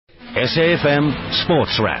SAFM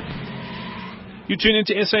Sports Wrap. You tune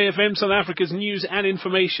into SAFM, South Africa's news and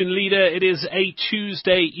information leader. It is a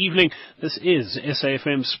Tuesday evening. This is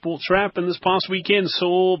SAFM Sports Wrap, and this past weekend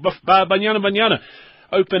saw Banyana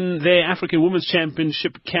open their African Women's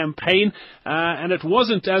Championship campaign, and it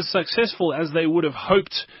wasn't as successful as they would have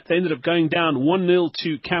hoped. They ended up going down 1-0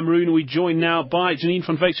 to Cameroon. We joined now by Janine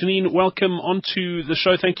van Wyk. Janine, welcome onto the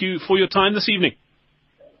show. Thank you for your time this evening.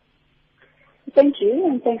 Thank you,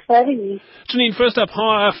 and thanks for having me. Janine, first up,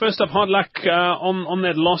 hard luck on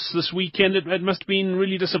that loss this weekend. It must have been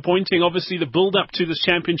really disappointing. Obviously, the build-up to this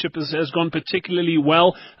championship has gone particularly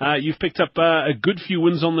well. You've picked up a good few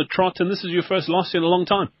wins on the trot, and this is your first loss in a long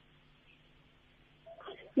time.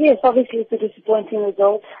 Yes, obviously it's a disappointing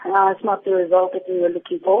result. It's not the result that we were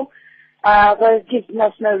looking for. But it gives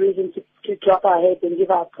us no reason to drop our head and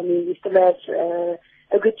give up. I mean, we still have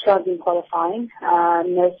a good chance in qualifying.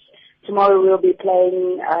 Tomorrow we'll be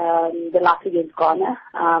playing the luck against Ghana,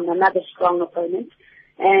 another strong opponent,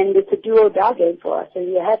 and it's a do-or-die game for us, so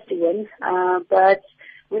you have to win. But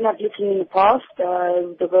we're not looking in the past.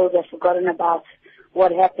 The girls have forgotten about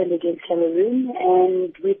what happened against Cameroon,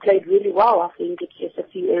 and we played really well. I think it's just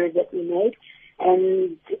a few errors that we made,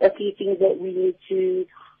 and a few things that we need to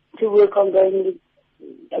work on going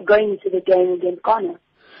into the game against Ghana.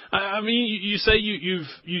 I mean, you say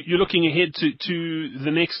you're looking ahead to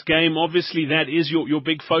the next game. Obviously, that is your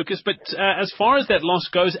big focus. But as far as that loss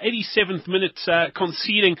goes, 87th minute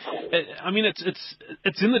conceding. I mean,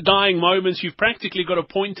 it's in the dying moments. You've practically got a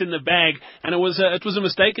point in the bag, and it was a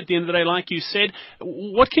mistake at the end of the day, like you said.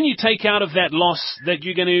 What can you take out of that loss that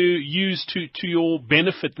you're going to use to your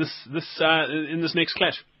benefit in this next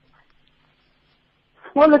clash?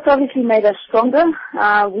 Well, it's obviously made us stronger.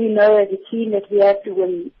 We know as a team that we have to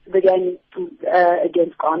win the game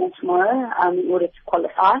against Ghana tomorrow in order to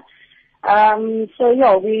qualify. The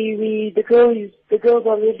girls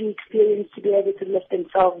are really experienced to be able to lift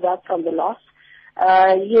themselves up from the loss.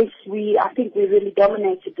 Yes, I think we really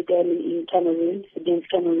dominated the game in Cameroon, against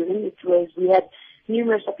Cameroon. We had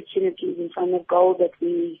numerous opportunities in front of goal that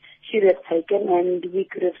we should have taken, and we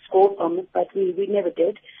could have scored from it, but we never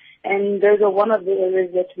did. And those are one of the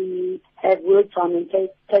areas that we have worked on and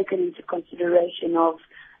taken into consideration of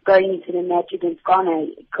going into the match against Ghana.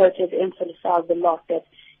 Coach has emphasized a lot that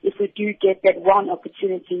if we do get that one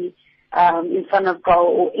opportunity in front of goal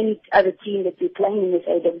or any other team that we're playing in this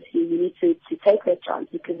AWC, we need to take that chance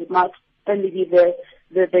because it might only be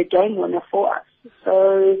the game winner for us.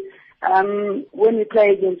 So when we play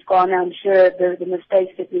against Ghana, I'm sure the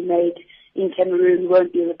mistakes that we made in Cameroon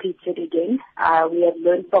won't be repeated again. We have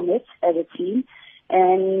learned from it as a team,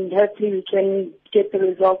 and hopefully we can get the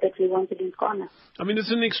result that we wanted in Ghana. I mean, it's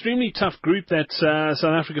an extremely tough group that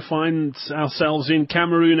South Africa finds ourselves in: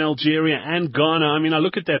 Cameroon, Algeria, and Ghana. I mean, I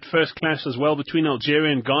look at that first clash as well between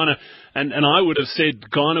Algeria and Ghana, and I would have said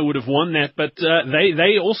Ghana would have won that, but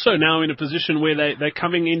they also now in a position where they're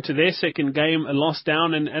coming into their second game, a loss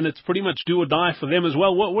down, and it's pretty much do or die for them as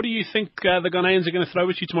well. What do you think the Ghanaians are going to throw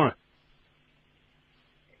at you tomorrow?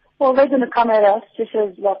 Well, they're going to come at us just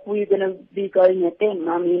as like we're going to be going at them.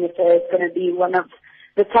 I mean, it's going to be one of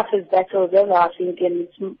the toughest battles ever, I think, and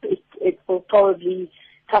it will probably be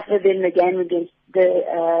tougher than the game against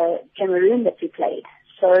the Cameroon that we played.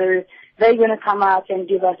 So they're going to come out and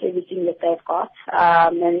give us everything that they've got,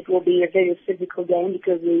 and it will be a very physical game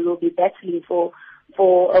because we will be battling for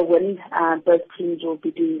a win. Both teams will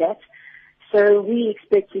be doing that. So we're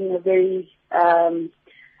expecting a very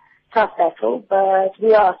tough battle, but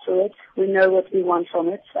we are through it. We know what we want from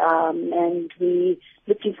it, and we're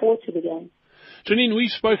looking forward to the game. Janine, we've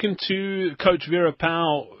spoken to Coach Vera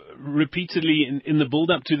Pauw repeatedly in the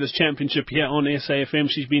build-up to this championship here on SAFM.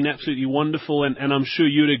 She's been absolutely wonderful, and I'm sure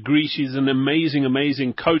you'd agree she's an amazing,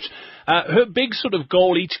 amazing coach. Her big sort of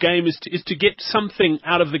goal each game is to get something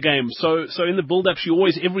out of the game. So in the build-up,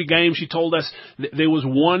 every game she told us there was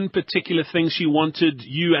one particular thing she wanted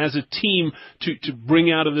you as a team to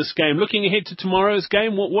bring out of this game. Looking ahead to tomorrow's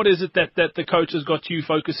game, what is it that the coach has got you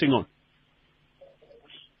focusing on?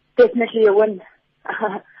 Definitely a win.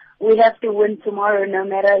 We have to win tomorrow, no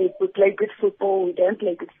matter if we play good football or we don't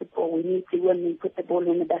play good football. We need to win and put the ball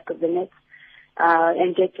in the back of the net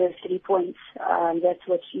and get those 3 points. That's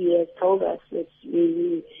what she has told us.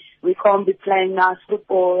 We can't be playing nice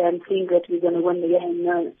football and think that we're going to win the game.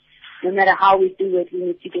 No matter how we do it, we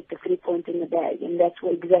need to get the 3 points in the bag, and that's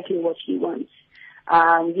exactly what she wants.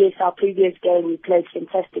 Yes, our previous game, we played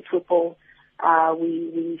fantastic football.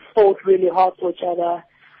 We fought really hard for each other.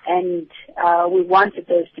 And we wanted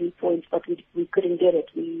those 3 points, but we couldn't get it.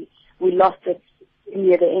 We lost it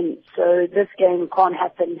near the end. So this game can't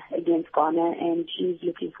happen against Ghana, and she's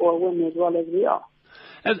looking for a win as well as we are.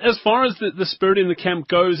 As far as the spirit in the camp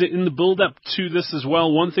goes, in the build-up to this as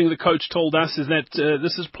well, one thing the coach told us is that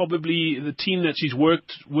this is probably the team that she's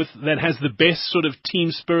worked with that has the best sort of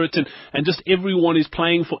team spirit, and just everyone is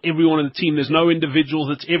playing for everyone in the team. There's no individuals.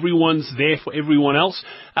 It's everyone's there for everyone else.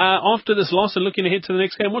 After this loss and looking ahead to the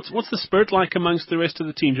next game, what's the spirit like amongst the rest of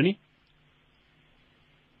the team, Jenny?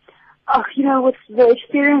 Oh, with the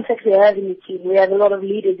experience that we have in the team, we have a lot of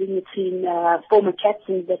leaders in the team, former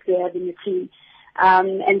captains that we have in the team.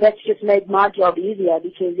 And that's just made my job easier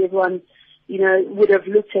because everyone, would have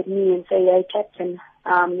looked at me and say, hey, captain,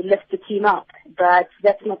 lift the team up. But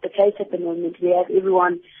that's not the case at the moment. We have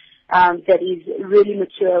everyone that is really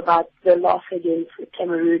mature about the loss against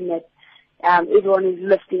Cameroon, that everyone is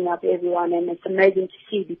lifting up everyone, and it's amazing to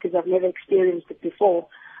see because I've never experienced it before.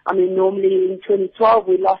 I mean, normally in 2012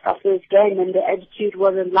 we lost our first game and the attitude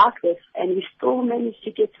wasn't like this, and we still managed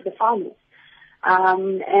to get to the finals.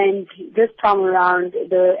 And this time around,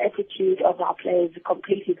 the attitude of our players is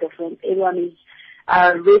completely different. Everyone is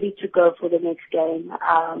ready to go for the next game.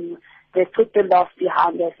 They put the loss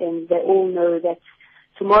behind us, and they all know that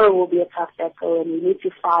tomorrow will be a tough battle, and we need to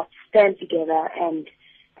fight, stand together,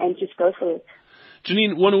 and just go for it.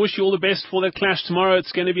 Janine, want to wish you all the best for that clash tomorrow.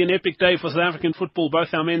 It's going to be an epic day for South African football, both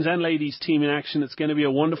our men's and ladies team in action. It's going to be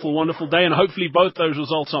a wonderful, wonderful day, and hopefully both those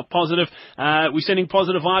results are positive. We're sending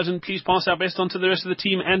positive vibes, and please pass our best on to the rest of the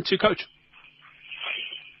team and to Coach.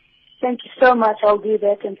 Thank you so much. I'll do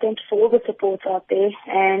that, and thank you for all the support out there.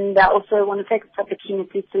 And I also want to take this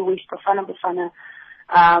opportunity to wish Bafana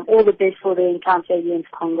all the best for the encounter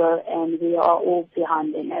against Congo, and we are all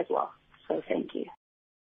behind them as well. So thank you.